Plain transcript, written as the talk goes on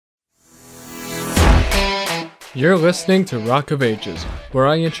You're listening to Rock of Ages, where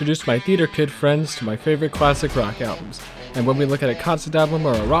I introduce my theater kid friends to my favorite classic rock albums. And when we look at a concert album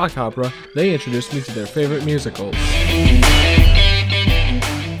or a rock opera, they introduce me to their favorite musicals. Tried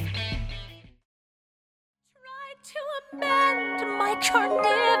to amend my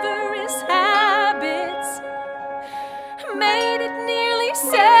carnivorous habits. Made it nearly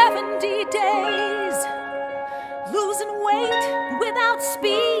 70 days. Losing weight without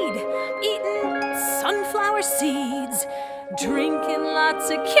speed. Eating sunflower seeds. Drinking lots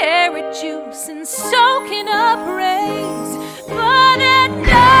of carrot juice and soaking up rays. But at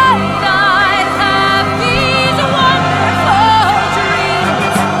night I'd have these wonderful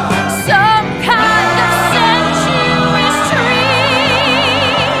dreams. Some kind of sensuous treat.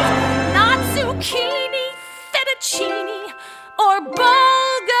 Not zucchini, fettuccine, or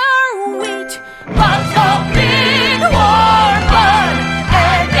bulgur wheat. But the big warm bun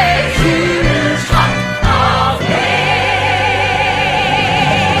and a huge hunk of meat.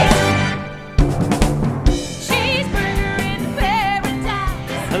 Cheeseburger in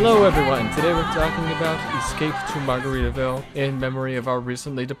paradise. Hello everyone, today we're talking about Escape to Margaritaville in memory of our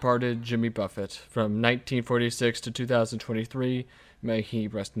recently departed Jimmy Buffett from 1946 to 2023. May he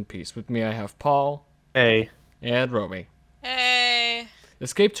rest in peace. With me I have Paul. Hey. And Romy. Hey.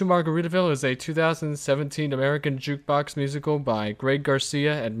 Escape to Margaritaville is a 2017 American jukebox musical by Greg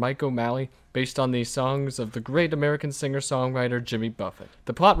Garcia and Mike O'Malley, based on the songs of the great American singer-songwriter Jimmy Buffett.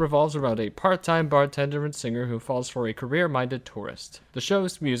 The plot revolves around a part-time bartender and singer who falls for a career-minded tourist. The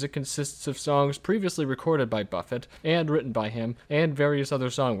show's music consists of songs previously recorded by Buffett and written by him and various other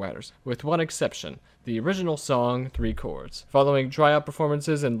songwriters, with one exception: the original song, Three Chords. Following tryout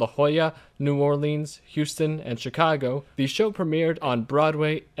performances in La Jolla, New Orleans, Houston, and Chicago, the show premiered on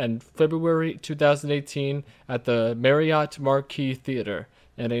Broadway in February 2018 at the Marriott Marquis Theater,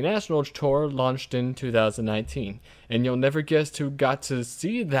 and a national tour launched in 2019. And you'll never guess who got to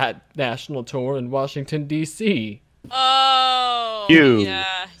see that national tour in Washington, D.C. Oh. You.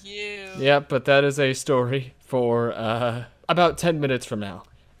 Yeah, you. Yep, but that is a story for about 10 minutes from now.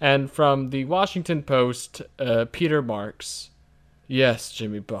 And from the Washington Post, Peter Marks. Yes,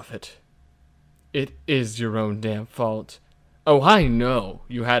 Jimmy Buffett. It is your own damn fault. Oh, I know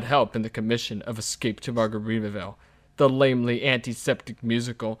you had help in the commission of Escape to Margaritaville, the lamely antiseptic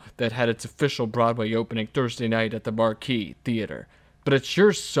musical that had its official Broadway opening Thursday night at the Marquis Theater. But it's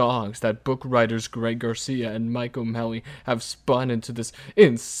your songs that book writers Greg Garcia and Mike O'Malley have spun into this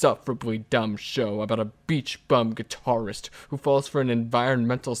insufferably dumb show about a beach bum guitarist who falls for an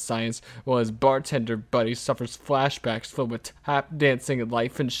environmental science while his bartender buddy suffers flashbacks filled with tap dancing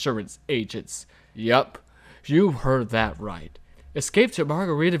life insurance agents. Yup, you heard that right. Escape to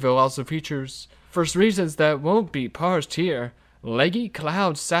Margaritaville also features, for reasons that won't be parsed here, leggy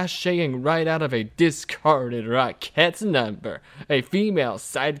clouds sashaying right out of a discarded Rockettes number, a female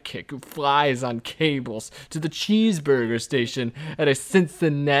sidekick who flies on cables to the cheeseburger station at a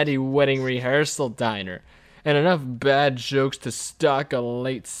Cincinnati wedding rehearsal diner, and enough bad jokes to stock a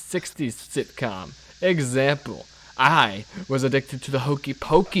late 60s sitcom. Example: I was addicted to the hokey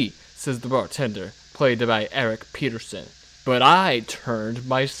pokey, says the bartender, played by Eric Peterson. But I turned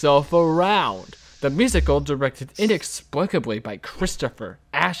myself around. The musical, directed inexplicably by Christopher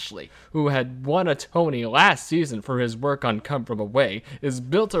Ashley, who had won a Tony last season for his work on Come From Away, is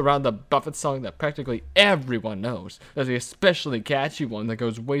built around the Buffett song that practically everyone knows. There's a especially catchy one that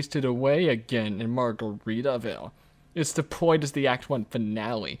goes wasted away again in Margaritaville. It's deployed as the Act 1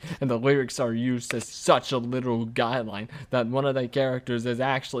 finale, and the lyrics are used as such a literal guideline that one of the characters is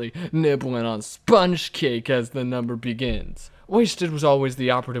actually nibbling on sponge cake as the number begins. Wasted was always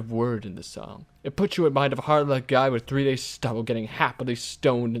the operative word in the song. It puts you in mind of a hard-luck guy with 3-day stubble getting happily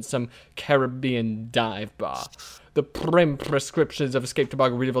stoned in some Caribbean dive bar. The prim prescriptions of Escape to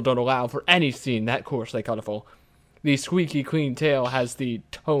Margaritaville don't allow for any scene that coarsely colorful. The squeaky clean tale has the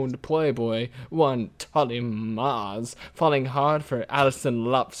toned playboy, one Tully Mars, falling hard for Alison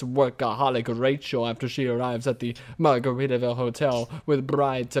Lupp's workaholic Rachel after she arrives at the Margaritaville Hotel with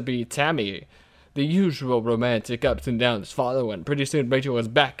bride-to-be Tammy. The usual romantic ups and downs follow, and pretty soon Rachel is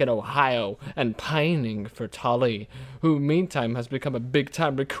back in Ohio and pining for Tully, who meantime has become a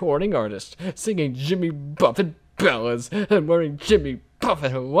big-time recording artist, singing Jimmy Buffett ballads and wearing Jimmy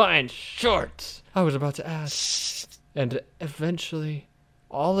Buffett Hawaiian shorts. I was about to add, and eventually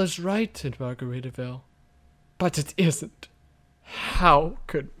all is right in Margaritaville. But it isn't. How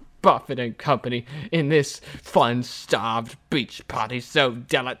could Buffett and company in this fun-starved beach party so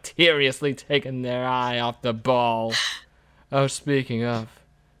deleteriously taken their eye off the ball? Oh, speaking of,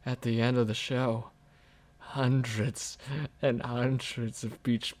 at the end of the show, hundreds and hundreds of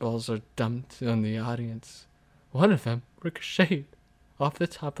beach balls are dumped on the audience. One of them ricocheted off the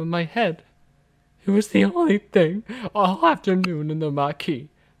top of my head. It was the only thing all afternoon in the marquee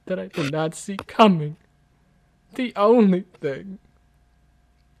that I did not see coming. The only thing.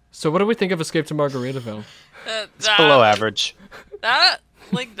 So what do we think of Escape to Margaritaville? It's below average. The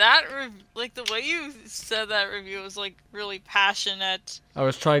way you said that review was like really passionate. I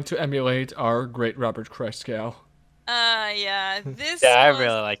was trying to emulate our great Robert Christgau. Yeah, this. Yeah, I was-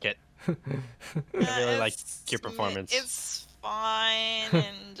 really like it. I really like it's- your performance. It's fine,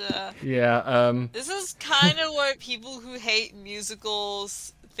 and Yeah, this is kind of what people who hate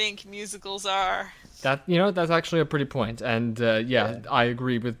musicals think musicals are. that's actually a pretty point, and I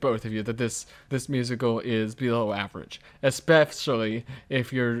agree with both of you that this musical is below average, especially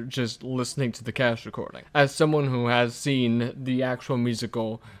if you're just listening to the cast recording. As someone who has seen the actual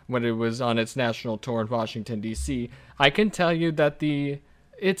musical when it was on its national tour in Washington D.C., I can tell you that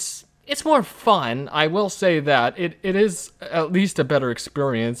it's more fun. I will say that it is at least a better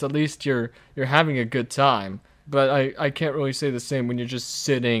experience. At least you're having a good time. But I can't really say the same when you're just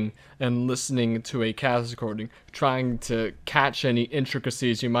sitting and listening to a cast recording, trying to catch any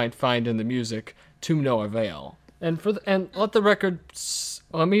intricacies you might find in the music to no avail. And let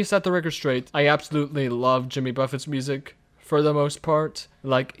me set the record straight. I absolutely love Jimmy Buffett's music for the most part.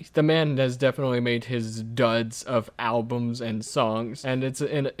 Like, the man has definitely made his duds of albums and songs, and it's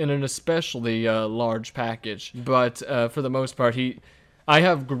in an especially large package. But for the most part, I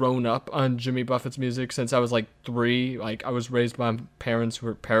have grown up on Jimmy Buffett's music since I was like 3. Like, I was raised by parents who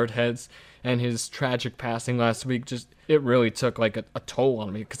were parrot heads, and his tragic passing last week it really took like a toll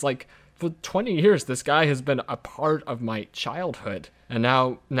on me. Because like for 20 years, this guy has been a part of my childhood. And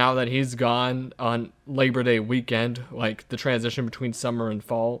now that he's gone on Labor Day weekend, like the transition between summer and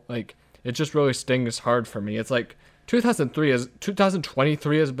fall, like it just really stings hard for me. It's like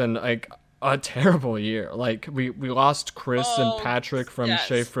 2023 has been like a terrible year. Like we lost Chris and Patrick from yes.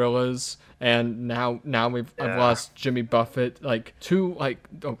 Shea Frillas, and now I've lost Jimmy Buffett. Like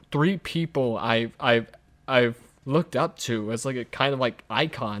three people I've looked up to as like a kind of like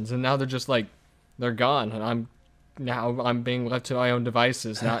icons, and now they're just like they're gone, and I'm being left to my own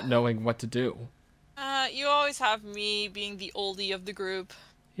devices, not knowing what to do. You always have me being the oldie of the group.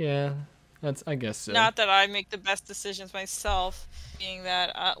 Yeah, I guess so. Not that I make the best decisions myself, being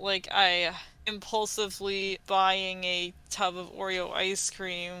that I impulsively buying a tub of Oreo ice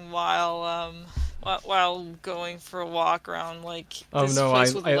cream while going for a walk around like Oh this no,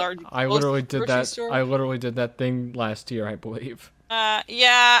 place with a large I literally did grocery that. store. I literally did that thing last year, I believe.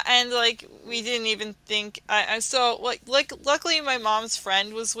 Yeah, and like we didn't even think. Luckily my mom's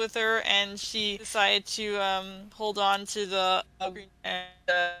friend was with her, and she decided to hold on to the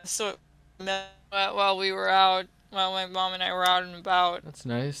so while we were out, while my mom and I were out and about. That's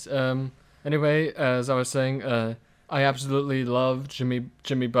nice. Anyway, as I was saying, I absolutely love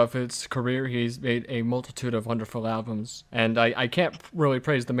Jimmy Buffett's career. He's made a multitude of wonderful albums, and I can't really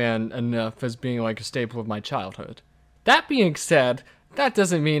praise the man enough as being like a staple of my childhood. That being said, that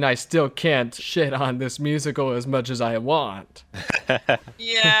doesn't mean I still can't shit on this musical as much as I want.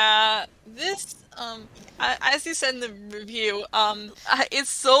 Yeah, this as you said in the review, it's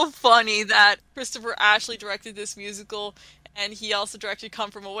so funny that Christopher Ashley directed this musical, and he also directed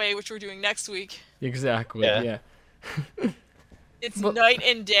Come From Away, which we're doing next week. Exactly. Yeah. It's But- night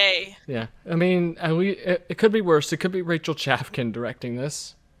and day. Yeah. I mean, it could be worse. It could be Rachel Chafkin directing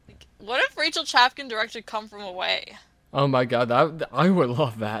this. What if Rachel Chapkin directed Come From Away? Oh my god, I would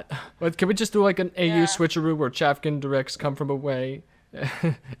love that. But can we just do like an AU Yeah. switcheroo where Chafkin directs Come From Away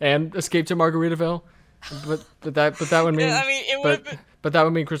and Escape to Margaritaville? But that would mean Yeah, I mean, it would have been. but that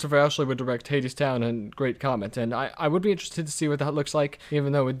would mean Christopher Ashley would direct Hadestown and Great Comet, and I would be interested to see what that looks like,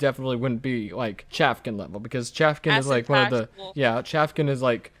 even though it definitely wouldn't be like Chafkin level, because Chafkin is As like one of the impactful. Chafkin is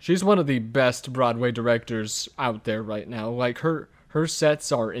like she's one of the best Broadway directors out there right now. Like her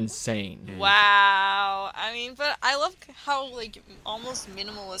sets are insane. Wow. I mean, but I love how like almost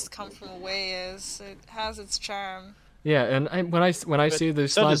minimalist Come From Away is. It has its charm. Yeah, and when I see the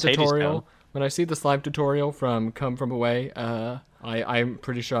so slime does Hadestown. tutorial, when I see the slime tutorial from Come From Away, I'm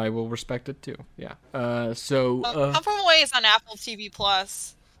pretty sure I will respect it too. Yeah. Come From Away is on Apple TV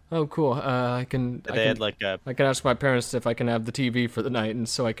Plus. Oh, cool. I can ask my parents if I can have the TV for the night, and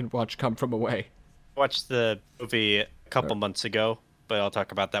so I can watch Come From Away. Watched the movie a couple months ago, but I'll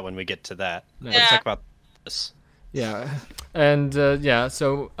talk about that when we get to that. Yeah. Let's talk about this. Yeah, and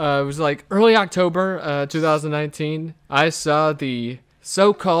so it was like early October 2019. I saw the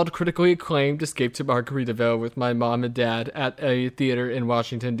so-called critically acclaimed Escape to Margaritaville with my mom and dad at a theater in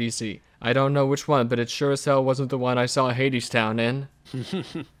Washington, D.C. I don't know which one, but it sure as hell wasn't the one I saw Hadestown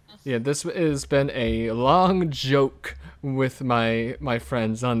in. Yeah, this has been a long joke with my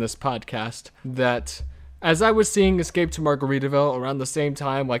friends on this podcast that as I was seeing Escape to Margaritaville around the same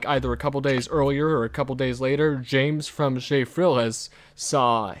time, like either a couple days earlier or a couple days later, James from Chez Frillas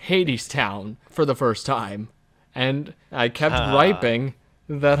saw Hadestown for the first time. And I kept griping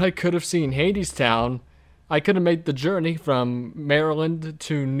that I could have seen Hadestown. I could have made the journey from Maryland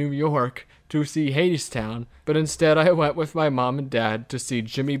to New York to see Hadestown, but instead I went with my mom and dad to see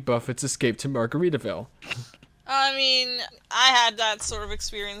Jimmy Buffett's Escape to Margaritaville. I mean, I had that sort of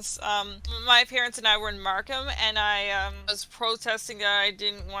experience. My parents and I were in Markham, and I was protesting that I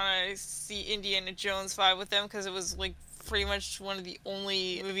didn't want to see Indiana Jones 5 with them because it was like pretty much one of the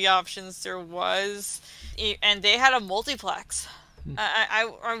only movie options there was, and they had a multiplex. I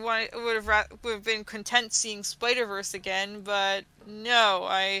would have been content seeing Spider-Verse again, but no,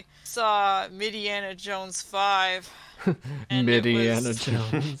 I saw Indiana Jones 5. Indiana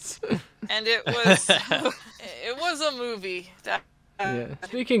Jones. And it was a movie. Yeah.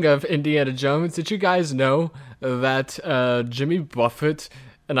 Speaking of Indiana Jones, did you guys know that Jimmy Buffett,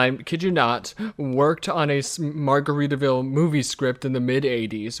 and I kid you not, worked on a Margaritaville movie script in the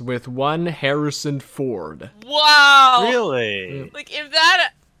mid-'80s with one Harrison Ford? Wow! Really? Like, if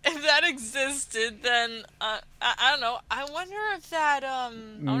that existed, then I don't know. I wonder if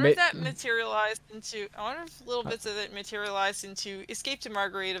that materialized into. I wonder if little bits of it materialized into Escape to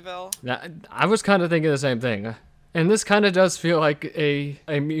Margaritaville. I was kind of thinking the same thing, and this kind of does feel like a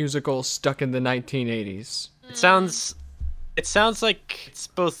musical stuck in the 1980s. It sounds like it's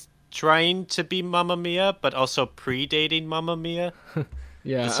both trying to be Mamma Mia, but also predating Mamma Mia.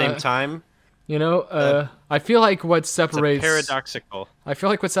 Yeah, at the same time. You know, I feel like what separates paradoxical. I feel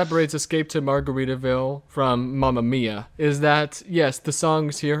like what separates Escape to Margaritaville from Mamma Mia is that yes, the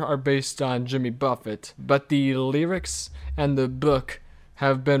songs here are based on Jimmy Buffett, but the lyrics and the book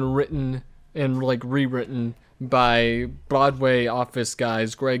have been written and like rewritten by Broadway office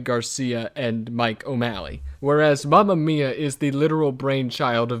guys Greg Garcia and Mike O'Malley. Whereas Mamma Mia is the literal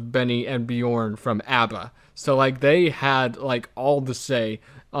brainchild of Benny and Bjorn from ABBA. So like they had like all the say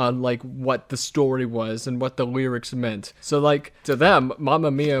on like what the story was and what the lyrics meant. So like to them,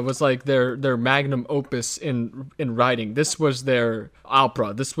 Mamma Mia was like their magnum opus in writing. This was their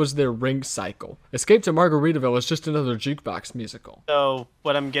opera. This was their Ring cycle. Escape to Margaritaville is just another jukebox musical. So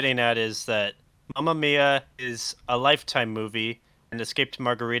what I'm getting at is that Mamma Mia is a Lifetime movie, and Escape to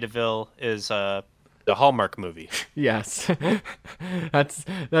Margaritaville is the Hallmark movie. Yes, that's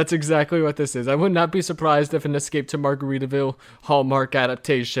exactly what this is. I would not be surprised if an Escape to Margaritaville Hallmark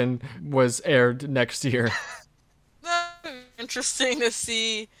adaptation was aired next year. That'd be interesting to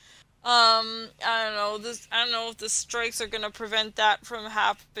see. I don't know if the strikes are gonna prevent that from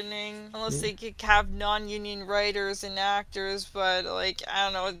happening, unless they could have non-union writers and actors. But like, I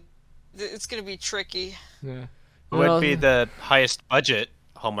don't know. It's gonna be tricky. Yeah, It would be the highest budget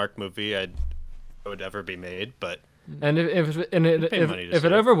Hallmark movie would ever be made, but and if it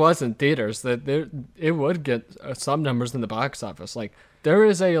ever was in theaters, it would get some numbers in the box office. Like there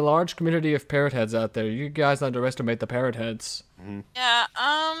is a large community of parrot heads out there. You guys underestimate the parrot heads. Mm-hmm. Yeah.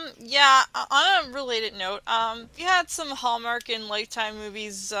 On a related note, we had some Hallmark and Lifetime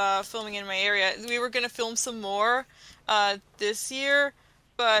movies filming in my area. We were gonna film some more this year.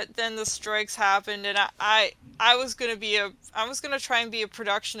 But then the strikes happened, and I was gonna try and be a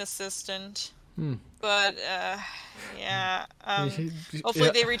production assistant. But yeah,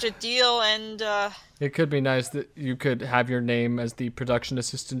 hopefully they reach a deal, and it could be nice that you could have your name as the production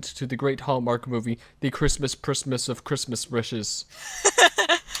assistant to the great Hallmark movie, The Christmas of Christmas Wishes.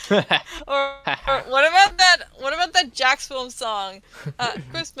 or what about that Jack's Film song?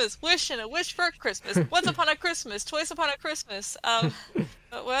 Christmas, wishing a wish for Christmas. Once upon a Christmas, twice upon a Christmas.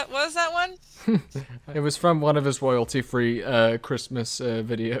 What was that one? It was from one of his royalty-free Christmas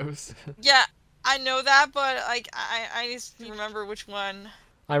videos. Yeah, I know that, but like I just remember which one.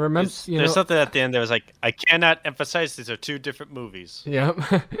 I remember. There's something at the end that was like, I cannot emphasize these are two different movies. Yeah.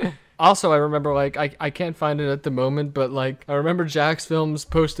 Also, I remember, like, I can't find it at the moment, but, like, I remember Jack's Films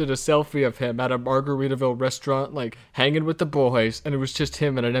posted a selfie of him at a Margaritaville restaurant, like, hanging with the boys, and it was just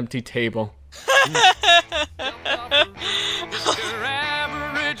him at an empty table. Your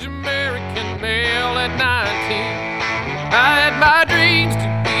average American male at 19. I had my dreams to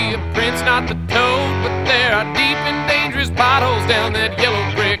be a prince, not the toad, but there are deep and dangerous potholes down that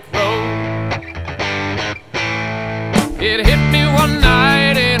yellow brick road. It hit me one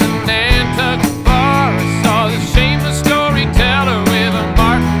night in a Nantucket bar. I saw this shameless storyteller with a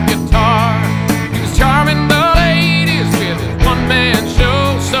Martin guitar. He was charming the ladies with his one-man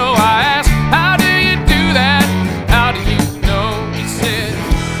show. So I asked, how do you do that? How do you know? He said,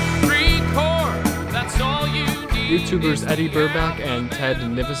 YouTubers Eddie Burback and Ted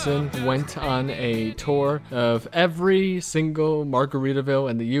Nivison went on a tour of every single Margaritaville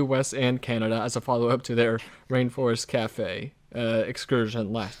in the US and Canada as a follow-up to their Rainforest Cafe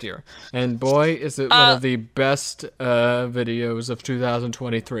excursion last year. And boy, is it one of the best videos of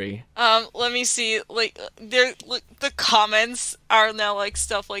 2023. Let me see. Like, the comments are now like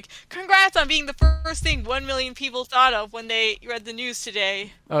stuff like, "Congrats on being the first thing 1 million people thought of when they read the news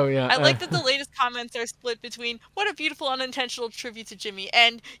today." Oh yeah. I like that the latest comments are split between "What a beautiful unintentional tribute to Jimmy"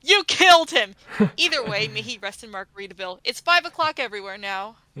 and "You killed him." Either way, may he rest in Margaritaville. It's 5 o'clock everywhere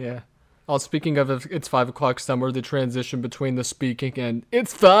now. Yeah. Oh, speaking of it's 5 o'clock somewhere, the transition between the speaking and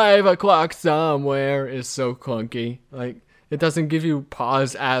 "it's 5 o'clock somewhere" is so clunky. Like, it doesn't give you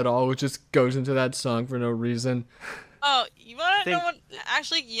pause at all. It just goes into that song for no reason. Oh, you want to know what?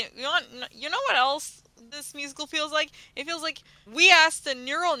 Actually, you know what else this musical feels like? It feels like we asked the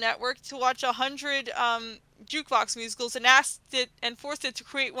neural network to watch 100 jukebox musicals and forced it to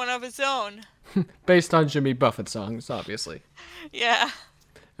create one of its own. Based on Jimmy Buffett songs, obviously. Yeah.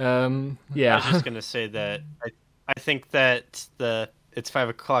 Yeah. I was just gonna say that I think that it's 5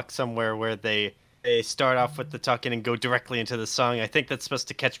 o'clock somewhere where they start off with the talking and go directly into the song. I think that's supposed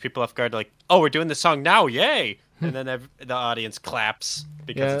to catch people off guard, like, oh, we're doing the song now, yay! And then the audience claps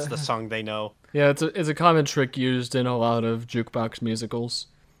because it's the song they know. Yeah, it's a common trick used in a lot of jukebox musicals.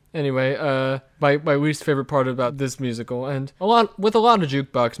 Anyway, my least favorite part about this musical, and a lot of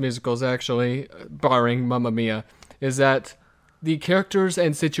jukebox musicals actually, barring Mamma Mia, is that the characters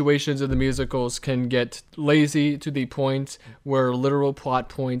and situations of the musicals can get lazy to the point where literal plot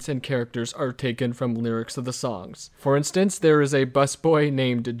points and characters are taken from lyrics of the songs. For instance, there is a busboy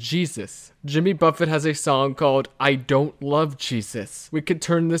named Jesus. Jimmy Buffett has a song called "I Don't Love Jesus." We could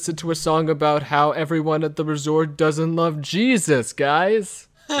turn this into a song about how everyone at the resort doesn't love Jesus, guys.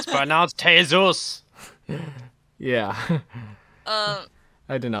 It's pronounced Jesus. Yeah.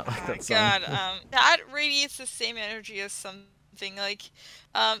 I did not like that song. God, that radiates the same energy as something like,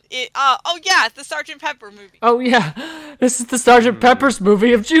 the Sgt. Pepper movie. Oh yeah, this is the Sgt. Pepper's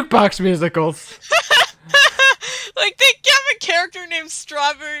movie of jukebox musicals. Like, they have a character named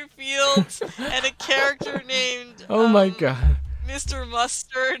Strawberry Fields and a character named Oh my god. Mr.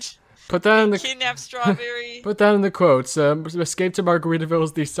 Mustard. Put that in the Kidnap Strawberry. Put that in the quotes. Escape to Margaritaville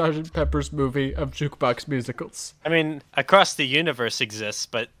is the Sgt. Pepper's movie of jukebox musicals. I mean, Across the Universe exists,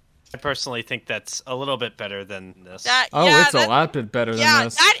 but I personally think that's a little bit better than this. It's a lot bit better than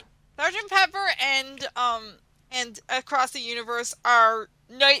this. Sgt. Pepper and Across the Universe are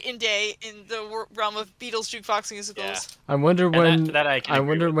night and day in the realm of Beatles jukebox musicals. Yeah. I wonder when I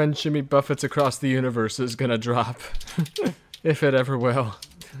wonder when Jimmy Buffett's Across the Universe is gonna drop, if it ever will.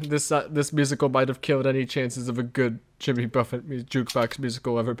 This musical might have killed any chances of a good Jimmy Buffett jukebox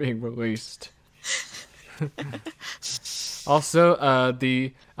musical ever being released. Also,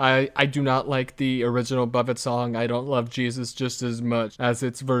 I do not like the original Buffett song "I Don't Love Jesus" just as much as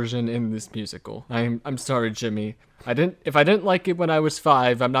its version in this musical. I'm sorry, Jimmy. If I didn't like it when I was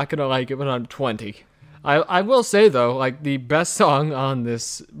 5, I'm not gonna like it when I'm 20. I will say though, like, the best song on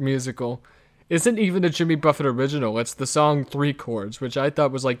this musical isn't even a Jimmy Buffett original. It's the song "Three Chords," which I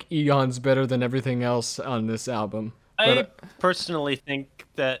thought was like eons better than everything else on this album. I personally think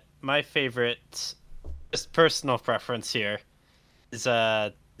that my favorite, just personal preference here, is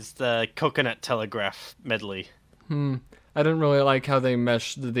the Coconut Telegraph medley. I didn't really like how they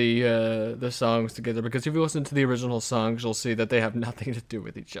meshed the songs together, because if you listen to the original songs, you'll see that they have nothing to do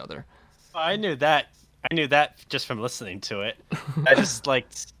with each other. I knew that just from listening to it. I just like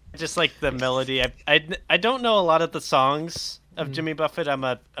the melody. I don't know a lot of the songs of Jimmy Buffett. I'm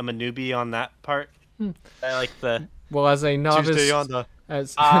a newbie on that part. I like the as a novice, Tuesday on the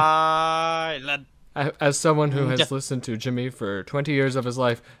as someone who has listened to Jimmy for 20 years of his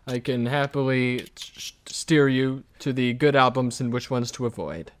life, I can happily steer you to the good albums and which ones to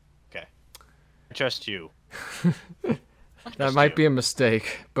avoid. Okay, I trust you. That might be a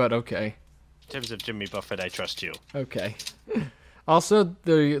mistake, but okay. In terms of Jimmy Buffett, I trust you. Okay. Also,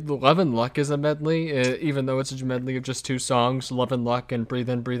 the Love and Luck is a medley, even though it's a medley of just 2 songs, Love and Luck and Breathe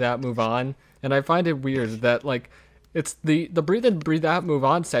In, Breathe Out, Move On. And I find it weird that, like, it's the Breathe In, Breathe Out, Move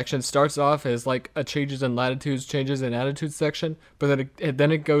On section starts off as, like, a changes in latitudes, changes in attitudes section, but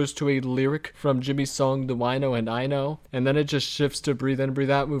then it goes to a lyric from Jimmy's song, The Wino and I Know, and then it just shifts to Breathe In,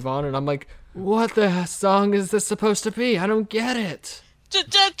 Breathe Out, Move On, and I'm like, what the song is this supposed to be? I don't get it.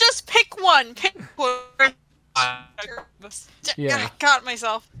 Just pick one. Pick one. Yeah. Got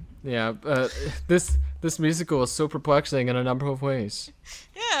myself. Yeah, this musical is so perplexing in a number of ways.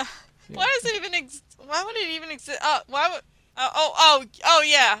 Yeah. Why does it even Why would it even exist? Oh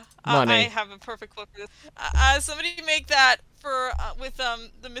yeah. Money. I have a perfect quote for this. Somebody make that for with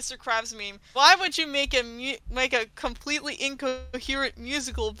the Mr. Krabs meme. Why would you make a completely incoherent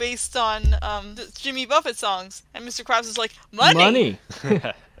musical based on the Jimmy Buffett songs? And Mr. Krabs is like, money.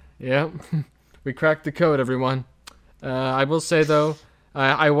 Yep. We cracked the code, everyone. I will say, though,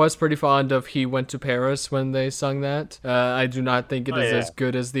 I was pretty fond of He Went to Paris when they sung that. I do not think it is as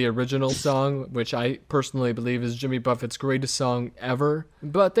good as the original song, which I personally believe is Jimmy Buffett's greatest song ever.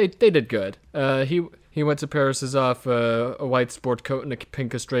 But they did good. He Went to Paris is off A White Sport Coat and a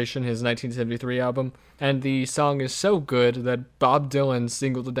Pink Castration, his 1973 album. And the song is so good that Bob Dylan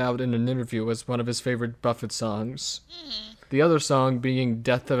singled it out in an interview as one of his favorite Buffett songs. The other song being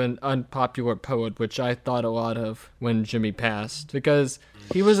Death of an Unpopular Poet, which I thought a lot of when Jimmy passed, because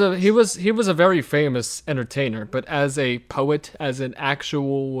he was a very famous entertainer, but as a poet, as an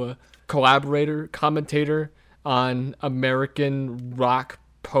actual commentator on American rock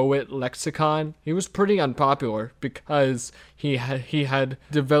poet lexicon, he was pretty unpopular because he had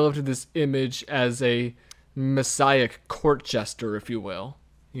developed this image as a messiah court jester, if you will.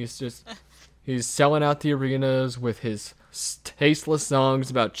 He's selling out the arenas with his tasteless songs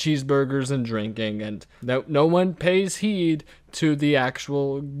about cheeseburgers and drinking, and no one pays heed to the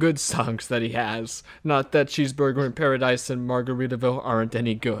actual good songs that he has. Not that Cheeseburger in Paradise and Margaritaville aren't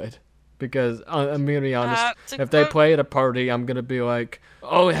any good. Because, I'm going to be honest, if they play at a party, I'm going to be like,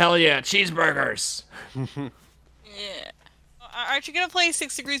 oh, hell yeah, cheeseburgers! Yeah. Aren't you gonna play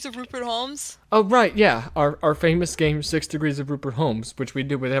 6 Degrees of Rupert Holmes? Oh, right, yeah. Our famous game, 6 Degrees of Rupert Holmes, which we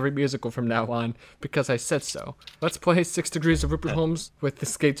do with every musical from now on, because I said so. Let's play 6 Degrees of Rupert Holmes with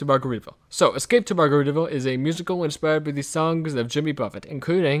Escape to Margaritaville. So, Escape to Margaritaville is a musical inspired by the songs of Jimmy Buffett,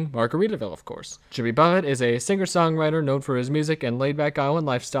 including Margaritaville, of course. Jimmy Buffett is a singer-songwriter known for his music and laid-back island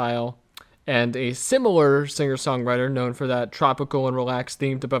lifestyle, and a similar singer-songwriter known for that tropical and relaxed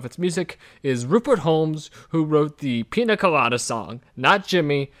theme to Buffett's music is Rupert Holmes, who wrote the Pina Colada song. Not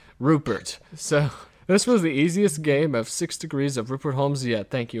Jimmy, Rupert. So, this was the easiest game of 6 Degrees of Rupert Holmes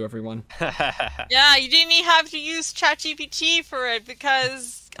yet. Thank you, everyone. Yeah, you didn't even have to use ChatGPT for it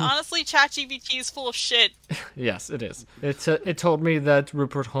because, honestly, ChatGPT is full of shit. Yes, it is. It told me that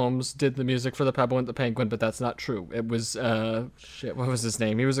Rupert Holmes did the music for The Pebble and the Penguin, but that's not true. It was, what was his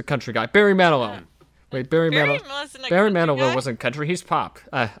name? He was a country guy. Barry Manilow. Wait, Barry Manilow wasn't country. He's pop.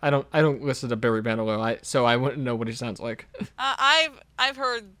 I don't listen to Barry Manilow, so I wouldn't know what he sounds like. I've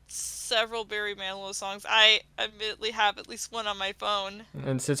heard several Barry Manilow songs. I admittedly have at least one on my phone.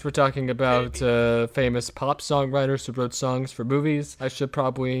 And since we're talking about famous pop songwriters who wrote songs for movies, I should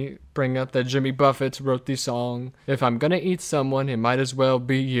probably bring up that Jimmy Buffett wrote the song "If I'm Gonna Eat Someone, It Might As Well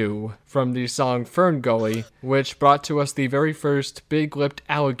Be You" from the song Fern Gully, which brought to us the very first big-lipped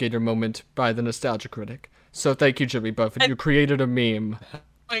alligator moment by the Nostalgia Critic. So thank you, Jimmy Buffett. You created a meme.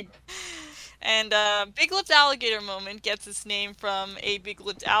 And Big Lipped Alligator moment gets its name from a big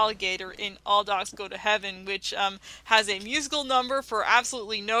lipped alligator in All Dogs Go to Heaven, which has a musical number for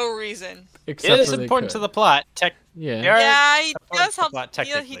absolutely no reason. It is important to the plot. Yeah, he does help.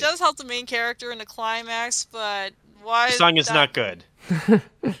 Yeah, he does help the main character in the climax, but why? The song is not good.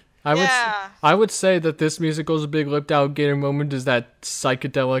 I would say that this musical's big lipped alligator moment is that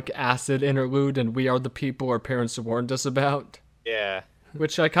psychedelic acid interlude and We Are the People our parents warned us about. Yeah.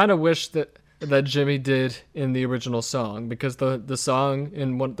 Which I kind of wish that Jimmy did in the original song, because the song,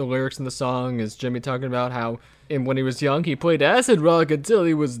 and the lyrics in the song is Jimmy talking about how when he was young he played acid rock until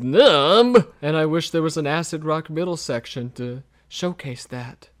he was numb, and I wish there was an acid rock middle section to showcase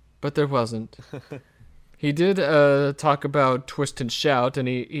that, but there wasn't. He did talk about Twist and Shout, and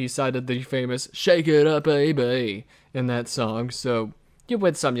he cited the famous "Shake It Up, Baby" in that song, so you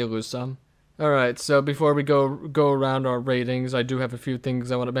win some, you lose some. Alright, so before we go around our ratings, I do have a few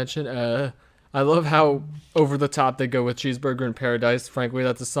things I want to mention. I love how over the top they go with Cheeseburger in Paradise. Frankly,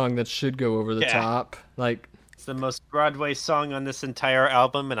 that's a song that should go over the top. Like, it's the most Broadway song on this entire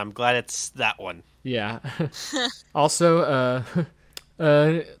album, and I'm glad it's that one. Yeah. Also,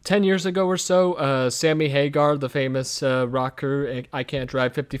 10 years ago or so, Sammy Hagar, the famous rocker, I Can't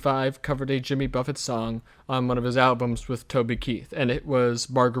Drive 55, covered a Jimmy Buffett song on one of his albums with Toby Keith, and it was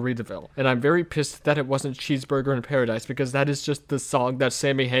Margaritaville. And I'm very pissed that it wasn't Cheeseburger in Paradise, because that is just the song that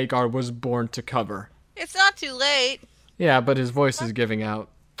Sammy Hagar was born to cover. It's not too late. Yeah, but his voice is giving out.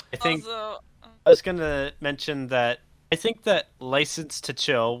 I think I was going to mention that I think that License to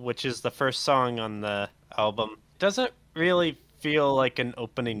Chill, which is the first song on the album, doesn't really feel like an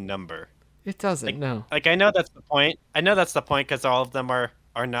opening number. It doesn't, no. Like, I know that's the point. I know that's the point, because all of them are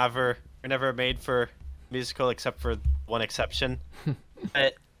never made for musical, except for one exception.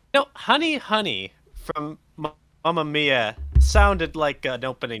 But Honey Honey from Mamma Mia sounded like an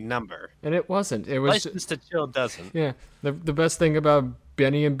opening number. And it wasn't. It was License to Chill doesn't. yeah. The best thing about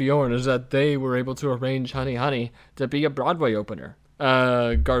Benny and Bjorn is that they were able to arrange Honey Honey to be a Broadway opener.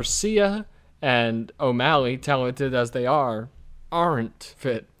 Garcia and O'Malley, talented as they are, aren't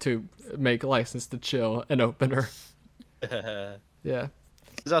fit to make License to Chill an opener. Yeah.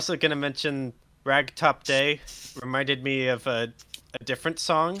 I was also going to mention Ragtop Day reminded me of a different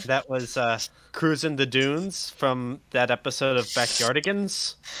song. That was Cruisin' the Dunes from that episode of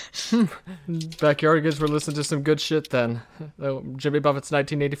Backyardigans. Backyardigans were listening to some good shit then. Jimmy Buffett's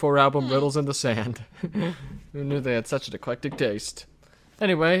 1984 album, Riddles in the Sand. Who knew they had such an eclectic taste?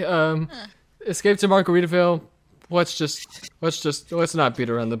 Anyway, Escape to Margaritaville. Let's not beat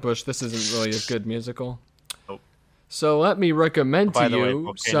around the bush. This isn't really a good musical. Oh. So let me recommend By to the way, you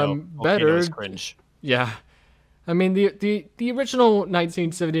Volcano some better. better. Cringe. Yeah, I mean the original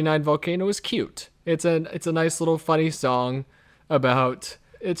 1979 Volcano is cute. It's a nice little funny song about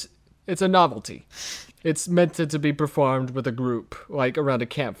it's a novelty. It's meant to be performed with a group, like around a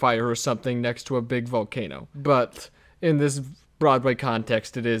campfire or something next to a big volcano. But in this Broadway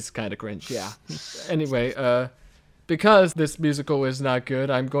context, it is kind of cringe. Yeah. Anyway, because this musical is not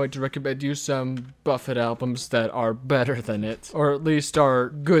good, I'm going to recommend you some Buffett albums that are better than it, or at least are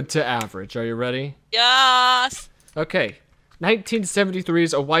good to average. Are you ready? Yes. Okay.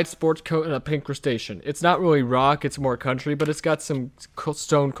 1973's A White Sports Coat and a Pink Crustacean. It's not really rock, it's more country, but it's got some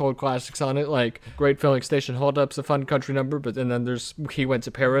stone cold classics on it, like Great Filling Station Hold Up's a fun country number, but then there's He Went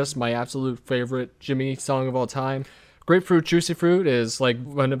to Paris, my absolute favorite Jimmy song of all time. Grapefruit Juicy Fruit is like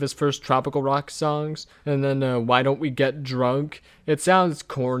one of his first tropical rock songs. And then Why Don't We Get Drunk? It sounds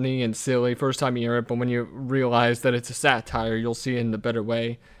corny and silly first time you hear it, but when you realize that it's a satire, you'll see it in a better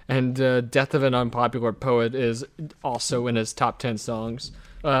way. And Death of an Unpopular Poet is also in his top 10 songs.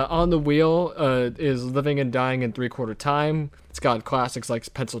 On the Wheel is Living and Dying in Three-Quarter Time. It's got classics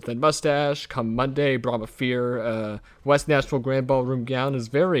like Pencil Thin Mustache, Come Monday, Brahma Fear. West Nashville Grand Ballroom Gown is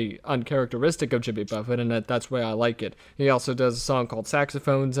very uncharacteristic of Jimmy Buffett, and that's why I like it. He also does a song called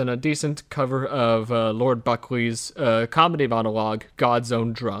Saxophones and a decent cover of Lord Buckley's comedy monologue, God's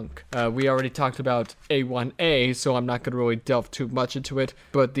Own Drunk. We already talked about A1A, so I'm not going to really delve too much into it,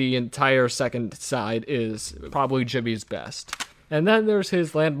 but the entire second side is probably Jimmy's best. And then there's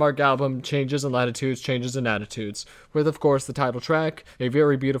his landmark album, Changes in Latitudes, Changes in Attitudes, with, of course, the title track, a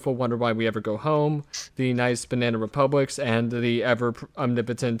very beautiful Wonder Why We Ever Go Home, the nice Banana Republics, and the ever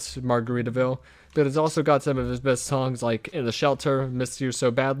omnipotent Margaritaville. But it's also got some of his best songs like In the Shelter, Miss You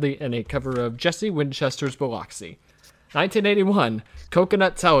So Badly, and a cover of Jesse Winchester's Biloxi. 1981,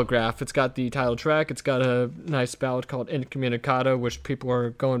 Coconut Telegraph. It's got the title track. It's got a nice ballad called Incommunicado, which people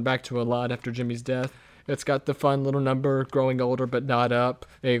are going back to a lot after Jimmy's death. It's got the fun little number, Growing Older But Not Up,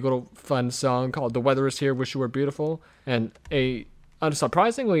 a little fun song called The Weather Is Here, Wish You Were Beautiful, and a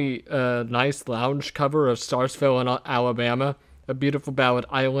unsurprisingly nice lounge cover of Starsville in Alabama, a beautiful ballad,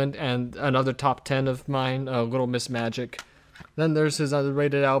 Island, and another top 10 of mine, Little Miss Magic. Then there's his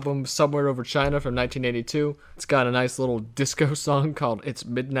underrated album, Somewhere Over China from 1982. It's got a nice little disco song called It's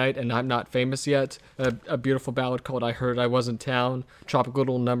Midnight and I'm Not Famous Yet. A beautiful ballad called I Heard I Was in Town. Tropical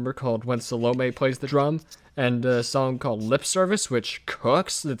little number called When Salome Plays the Drum. And a song called Lip Service, which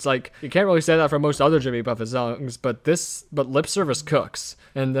cooks. It's like, you can't really say that for most other Jimmy Buffett songs, but Lip Service cooks.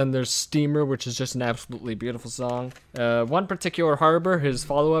 And then there's Steamer, which is just an absolutely beautiful song. One Particular Harbor, his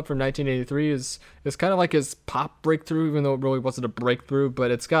follow-up from 1983, is kind of like his pop breakthrough, even though it really wasn't a breakthrough,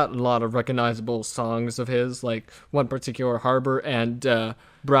 but it's got a lot of recognizable songs of his, like One Particular Harbor and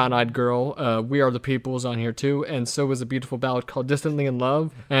Brown Eyed Girl. We Are the People is on here too, and so is a beautiful ballad called Distantly in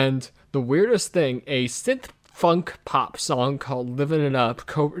Love. And the weirdest thing, a synth funk pop song called Livin' It Up,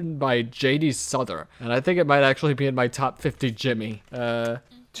 co-written by J.D. Souther. And I think it might actually be in my top 50 Jimmy.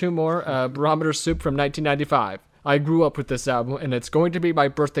 Two more, Barometer Soup from 1995. I grew up with this album, and it's going to be my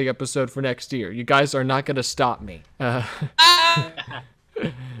birthday episode for next year. You guys are not going to stop me.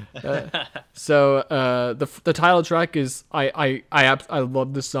 So the title track is I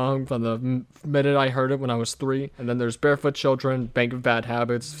love this song from the minute I heard it when I was 3. And then there's Barefoot Children, Bank of Bad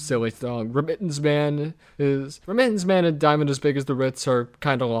Habits, silly song. Remittance Man and Diamond as Big as the Ritz are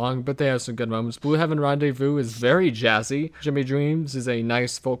kind of long, but they have some good moments. Blue Heaven Rendezvous is very jazzy. Jimmy Dreams is a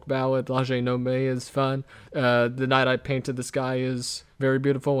nice folk ballad. La Je Nomme is fun. The Night I Painted the Sky is very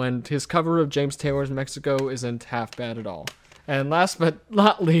beautiful, and his cover of James Taylor's Mexico isn't half bad at all. And last but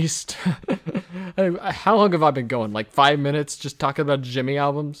not least, how long have I been going? Like 5 minutes just talking about Jimmy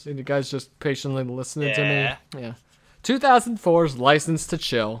albums? And you guys just patiently listening to me? Yeah. 2004's License to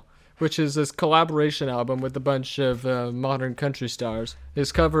Chill, which is this collaboration album with a bunch of modern country stars.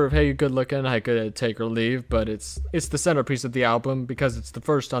 His cover of Hey You Good Looking, I could take or leave, but it's the centerpiece of the album because it's the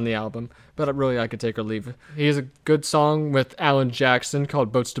first on the album, but really I could take or leave. He has a good song with Alan Jackson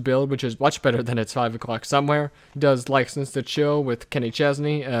called Boats to Build, which is much better than It's 5 O'Clock Somewhere. He does License to Chill with Kenny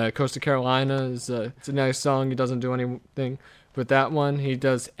Chesney. Costa Carolina it's a nice song. He doesn't do anything with that one. He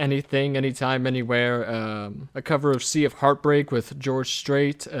does Anything, Anytime, Anywhere. A cover of Sea of Heartbreak with George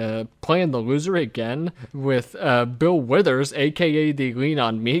Strait. Playing the Loser Again with Bill Withers, a.k.a. the Lean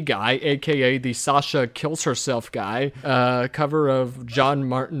On Me guy, a.k.a. the Sasha Kills Herself guy. Cover of John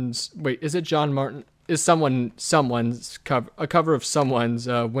Martin's... Wait, is it John Martin? Is someone's cover, a cover of someone's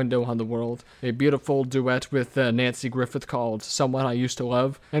Window on the World. A beautiful duet with Nancy Griffith called Someone I Used to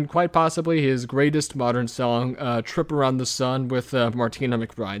Love. And quite possibly his greatest modern song, Trip Around the Sun with Martina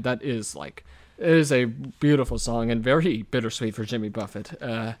McBride. That is it is a beautiful song and very bittersweet for Jimmy Buffett.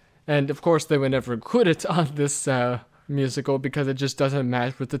 And of course they would never include it on this musical because it just doesn't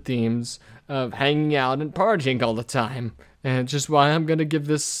match with the themes of hanging out and partying all the time. And just why I'm gonna give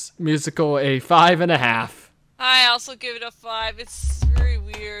this musical a 5.5. I also give it a 5. It's very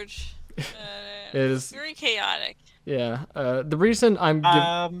weird. It is very chaotic. Yeah. The reason I'm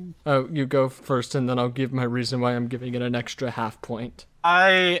oh, you go first, and then I'll give my reason why I'm giving it an extra half point.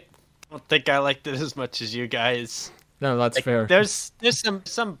 I don't think I liked it as much as you guys. No, that's fair. There's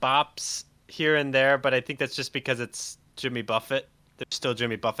some bops here and there, but I think that's just because it's Jimmy Buffett. There's still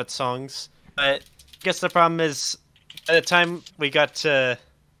Jimmy Buffett songs. But I guess the problem is, by the time we got to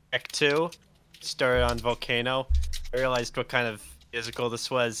Act 2, started on Volcano, I realized what kind of musical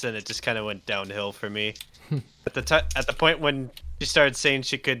this was, and it just kind of went downhill for me. At the point when she started saying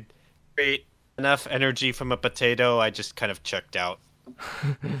she could create enough energy from a potato, I just kind of checked out.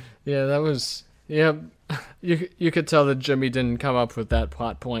 Yeah, that was... Yeah, you could tell that Jimmy didn't come up with that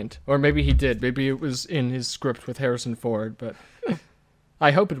plot point. Or maybe he did. Maybe it was in his script with Harrison Ford, but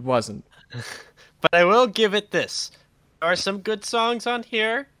I hope it wasn't. But I will give it this. There are some good songs on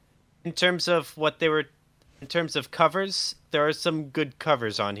here. In terms of covers, there are some good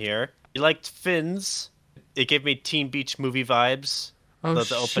covers on here. You liked Finn's. It gave me Teen Beach Movie vibes. Oh,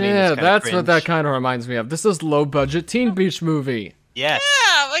 the opening shit, is that's cringe. what that kind of reminds me of. This is low-budget Teen Beach Movie. Yes.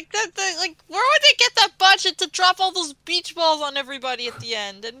 Yeah, like where would they get that budget to drop all those beach balls on everybody at the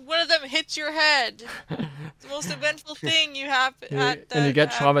end, and one of them hits your head? It's the most eventful thing you have. And you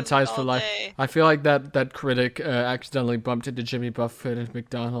get traumatized for life. I feel like that critic accidentally bumped into Jimmy Buffett at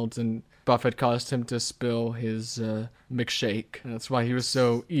McDonald's, and Buffett caused him to spill his McShake. And that's why he was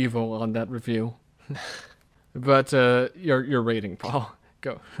so evil on that review. But your rating, Paul.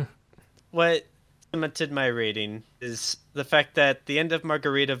 Go. What cemented my rating is the fact that the end of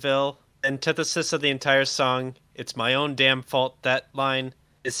Margaritaville, antithesis of the entire song, "It's my own damn fault," that line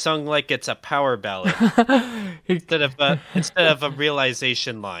is sung like it's a power ballad instead of a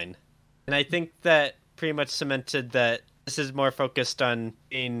realization line. And I think that pretty much cemented that this is more focused on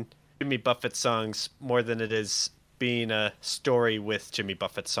being Jimmy Buffett songs more than it is being a story with Jimmy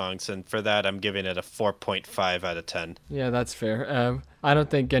Buffett songs, and for that I'm giving it a 4.5 out of 10. Yeah, that's fair. I don't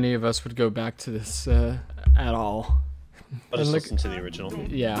think any of us would go back to this at all. I'll just listen to the original.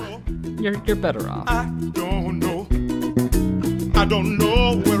 Yeah, you're better off. I don't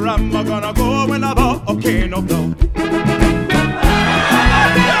know where I'm gonna go when I volcano blow. We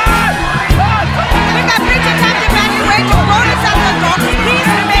got preacher time to evaluate your bonus at the door. Please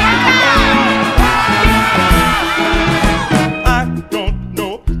remain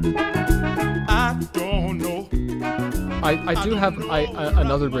I do have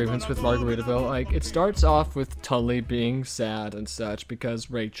another grievance with Margaritaville. Like, it starts off with Tully being sad and such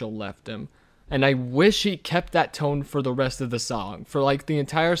because Rachel left him. And I wish he kept that tone for the rest of the song. For, like, the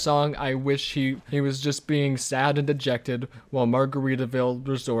entire song, I wish he was just being sad and dejected while Margaritaville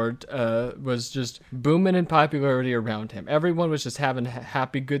Resort was just booming in popularity around him. Everyone was just having a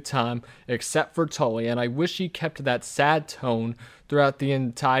happy, good time, except for Tully. And I wish he kept that sad tone throughout the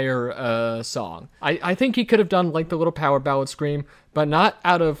entire song. I think he could have done, like, the little power ballad scream, but not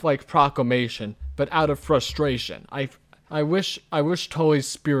out of, like, proclamation, but out of frustration. I wish Tully's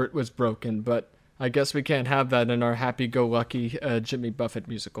spirit was broken, but I guess we can't have that in our happy-go-lucky Jimmy Buffett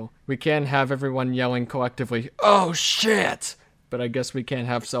musical. We can have everyone yelling collectively, "Oh, shit!" But I guess we can't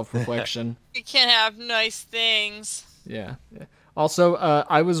have self-reflection. We can't have nice things. Yeah. Also,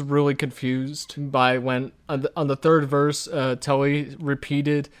 I was really confused by when, on the third verse, Tully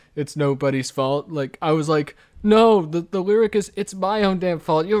repeated, "It's nobody's fault." Like, I was like, no, the lyric is, "It's my own damn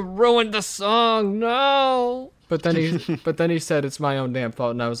fault. You ruined the song, no!" But then he said it's my own damn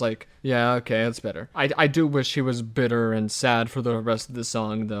fault, and I was like, yeah, okay, that's better. I do wish he was bitter and sad for the rest of the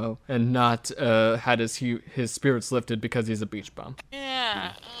song though, and not had his spirits lifted because he's a beach bum.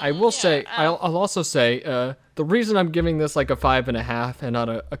 Yeah. I will say, I'll also say, the reason I'm giving this like a 5.5 and not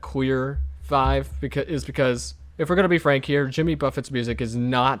a clear 5 because if we're gonna be frank here, Jimmy Buffett's music is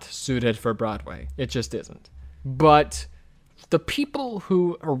not suited for Broadway. It just isn't. But the people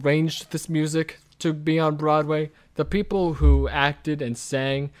who arranged this music to be on Broadway, the people who acted and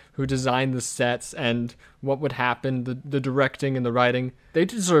sang, who designed the sets and what would happen, the directing and the writing, they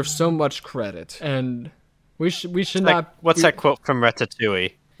deserve so much credit. And we should not. What's that quote from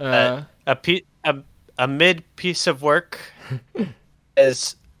Ratatouille? A mid piece of work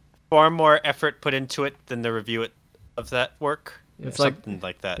is far more effort put into it than the review of that work. It's something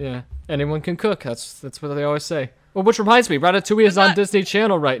like that. Yeah, anyone can cook. That's what they always say. Well, which reminds me, Ratatouille is on Disney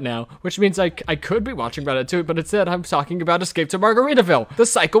Channel right now, which means I could be watching Ratatouille, but instead I'm talking about Escape to Margaritaville. The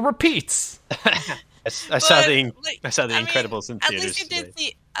cycle repeats. I saw the Incredibles in theaters.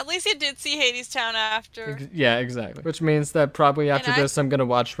 At least you did see Hadestown after. Yeah, exactly. Which means that probably after this I'm gonna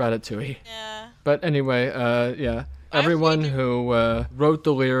watch Ratatouille. Yeah. But anyway, yeah. Everyone who wrote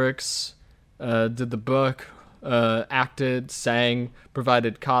the lyrics, did the book, acted, sang,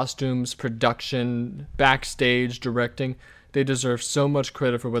 provided costumes, production, backstage, directing, they deserve so much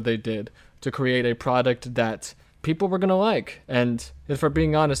credit for what they did to create a product that people were going to like. And if we're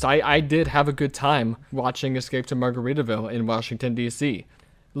being honest, I did have a good time watching Escape to Margaritaville in Washington, D.C.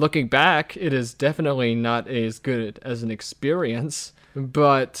 Looking back, it is definitely not as good as an experience,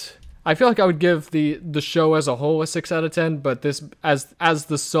 but I feel like I would give the show as a whole a 6 out of 10, but this as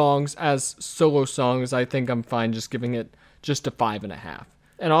the songs, as solo songs, I think I'm fine just giving it just a 5.5.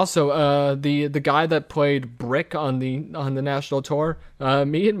 And also, the guy that played Brick on the national tour,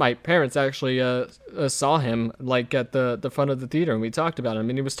 me and my parents actually saw him like at the front of the theater, and we talked about him.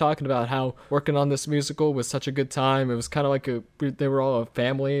 And he was talking about how working on this musical was such a good time. It was kind of like they were all a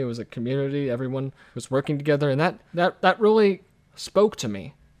family. It was a community. Everyone was working together, and that really spoke to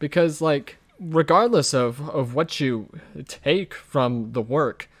me because, like, regardless of what you take from the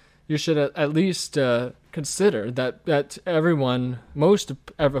work, you should at least consider that most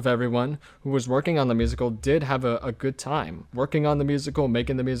of everyone who was working on the musical did have a good time working on the musical,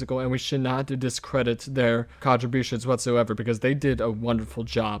 making the musical, and we should not discredit their contributions whatsoever because they did a wonderful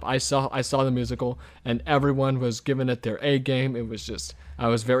job. I saw the musical and everyone was giving it their A game. It was just, I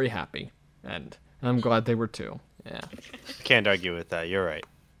was very happy, and I'm glad they were too. Yeah. Can't argue with that. You're right.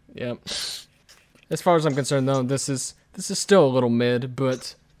 Yep. As far as I'm concerned, though, this is still a little mid,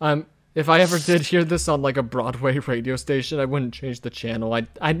 but if I ever did hear this on like a Broadway radio station, I wouldn't change the channel.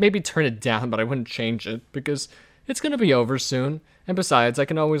 I'd maybe turn it down, but I wouldn't change it because it's gonna be over soon. And besides, I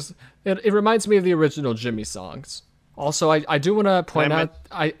can always it reminds me of the original Jimmy songs. Also, I do want to point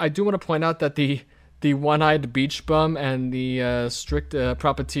out that the one-eyed beach bum and the strict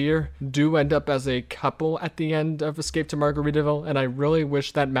profiteer do end up as a couple at the end of Escape to Margaritaville, and I really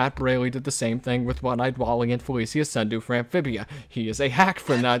wish that Matt Braley did the same thing with One-Eyed Wally and Felicia Sundu for Amphibia. He is a hack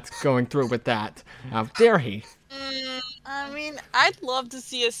for not going through with that. How dare he? I mean, I'd love to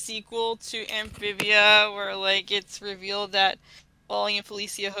see a sequel to Amphibia where, like, it's revealed that Wally and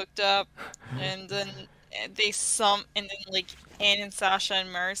Felicia hooked up, and then like, Anne and Sasha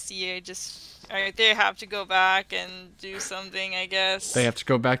and Marcia they have to go back and do something, I guess. They have to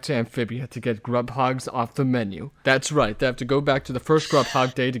go back to Amphibia to get grub hogs off the menu. That's right. They have to go back to the first grub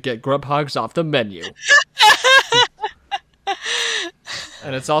hog day to get grub hogs off the menu.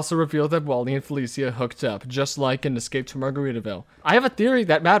 And it's also revealed that Wally and Felicia hooked up, just like in Escape to Margaritaville. I have a theory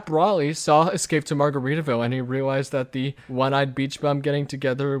that Matt Brawley saw Escape to Margaritaville and he realized that the one-eyed beach bum getting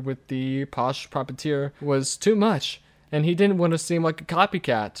together with the posh puppeteer was too much. And he didn't want to seem like a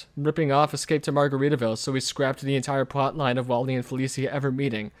copycat, ripping off Escape to Margaritaville, so he scrapped the entire plot line of Wally and Felicia ever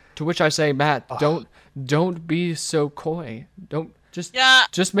meeting. To which I say, Matt, don't be so coy.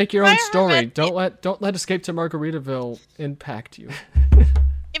 Just make your own story. Don't let Escape to Margaritaville impact you.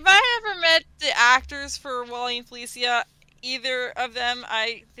 If I ever met the actors for Wally and Felicia, either of them,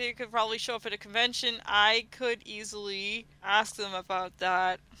 they could probably show up at a convention. I could easily ask them about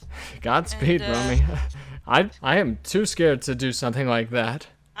that. Godspeed, Romy. I am too scared to do something like that.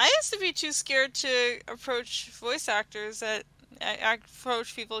 I used to be too scared to approach voice actors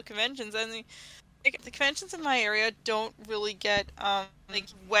approach people at conventions. I mean, the conventions in my area don't really get like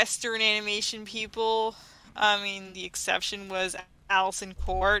Western animation people. I mean, the exception was Alison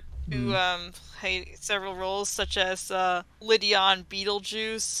Court, who played several roles, such as Lydia on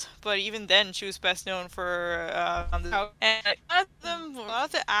Beetlejuice. But even then, she was best known for and a lot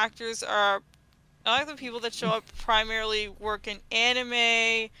of the actors are I like the people that show up primarily work in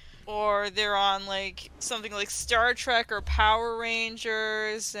anime, or they're on like something like Star Trek or Power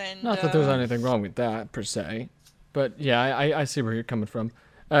Rangers, and Not that there's anything wrong with that per se, but yeah, I see where you're coming from.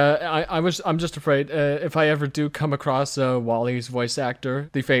 I'm just afraid if I ever do come across Wally's voice actor,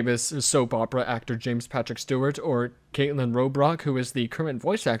 the famous soap opera actor James Patrick Stewart, or Caitlin Robrock, who is the current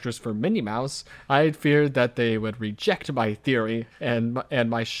voice actress for Minnie Mouse, I'd fear that they would reject my theory and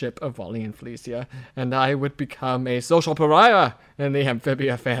my ship of Wally and Felicia, and I would become a social pariah in the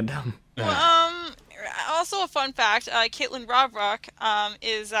Amphibia fandom. Also a fun fact, Caitlin Robrock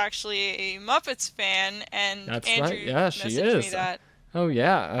is actually a Muppets fan, and That's Andrew right. Yeah, she messaged is. me that. Oh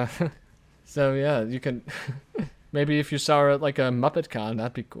yeah. So yeah, you can maybe if you saw her at like a Muppet Con,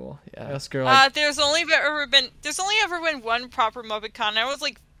 that'd be cool. Yeah, ask her like. There's only ever been one proper Muppet Con. I was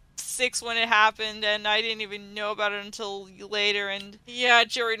like 6 when it happened, and I didn't even know about it until later. And yeah,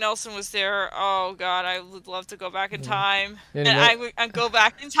 Jerry Nelson was there. Oh God, I would love to go back in time, and I'd go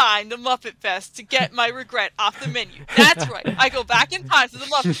back in time to Muppet Fest to get my regret off the menu. That's right, I go back in time to the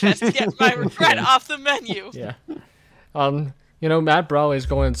Muppet Fest to get my regret off the menu. Yeah. You know, Matt Brawley's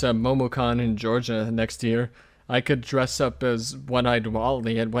going to MomoCon in Georgia next year. I could dress up as One-Eyed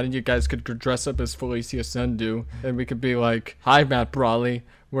Wally, and one of you guys could dress up as Felicia Sundu, and we could be like, "Hi, Matt Brawley,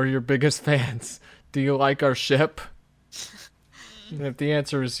 we're your biggest fans. Do you like our ship?" And if the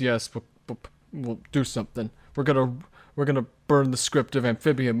answer is yes, we'll do something. We're gonna burn the script of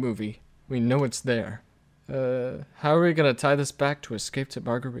Amphibia movie. We know it's there. How are we gonna tie this back to Escape to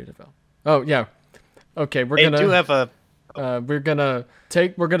Margaritaville? Oh yeah, okay, we're gonna. I do have a. We're gonna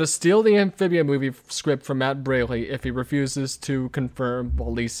steal the Amphibia movie script from Matt Braley if he refuses to confirm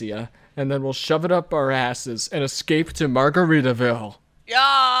Walicia, and then we'll shove it up our asses and escape to Margaritaville.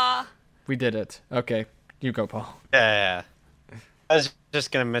 Yeah. We did it. Okay, you go, Paul. Yeah. I was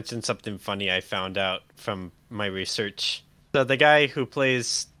just gonna mention something funny I found out from my research. So the guy who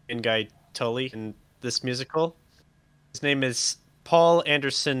plays Guy Tully in this musical, his name is Paul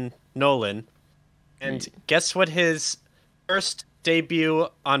Anderson Nolan, and guess what his first debut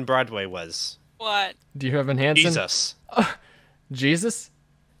on Broadway was? What? Do you have Hansen? Jesus. Jesus?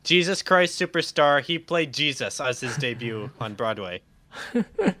 Jesus Christ Superstar. He played Jesus as his debut on Broadway.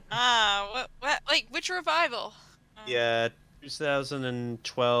 What? Like, which revival? Yeah,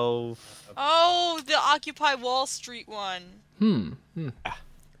 2012. Oh, the Occupy Wall Street one.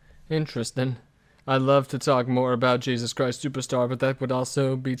 Interesting. I'd love to talk more about Jesus Christ Superstar, but that would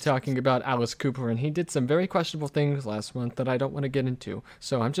also be talking about Alice Cooper, and he did some very questionable things last month that I don't want to get into,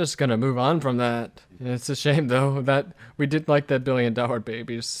 so I'm just gonna move on from that. It's a shame, though, that we did like that $1 Billion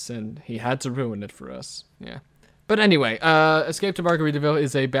Babies, and he had to ruin it for us. Yeah. But anyway, Escape to Margaritaville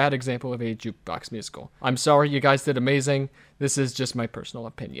is a bad example of a jukebox musical. I'm sorry, you guys did amazing. This is just my personal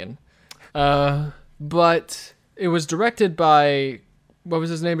opinion. But it was directed by... What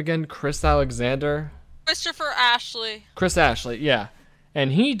was his name again? Chris Alexander? Christopher Ashley. Chris Ashley, yeah.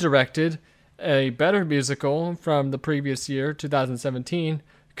 And he directed a better musical from the previous year, 2017,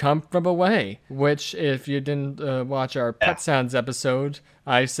 Come From Away, which, if you didn't watch our Pet Sounds episode,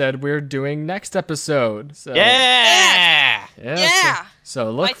 I said we're doing next episode. So, Yeah! Yeah!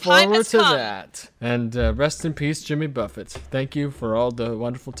 So look forward to that. And rest in peace, Jimmy Buffett. Thank you for all the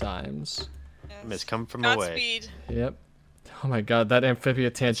wonderful times. Has come from away. Godspeed. Yep. Oh my god, that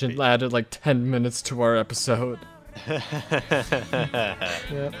Amphibia tangent added like 10 minutes to our episode. Yep.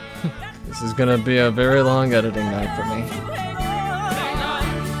 This is gonna be a very long editing night for me.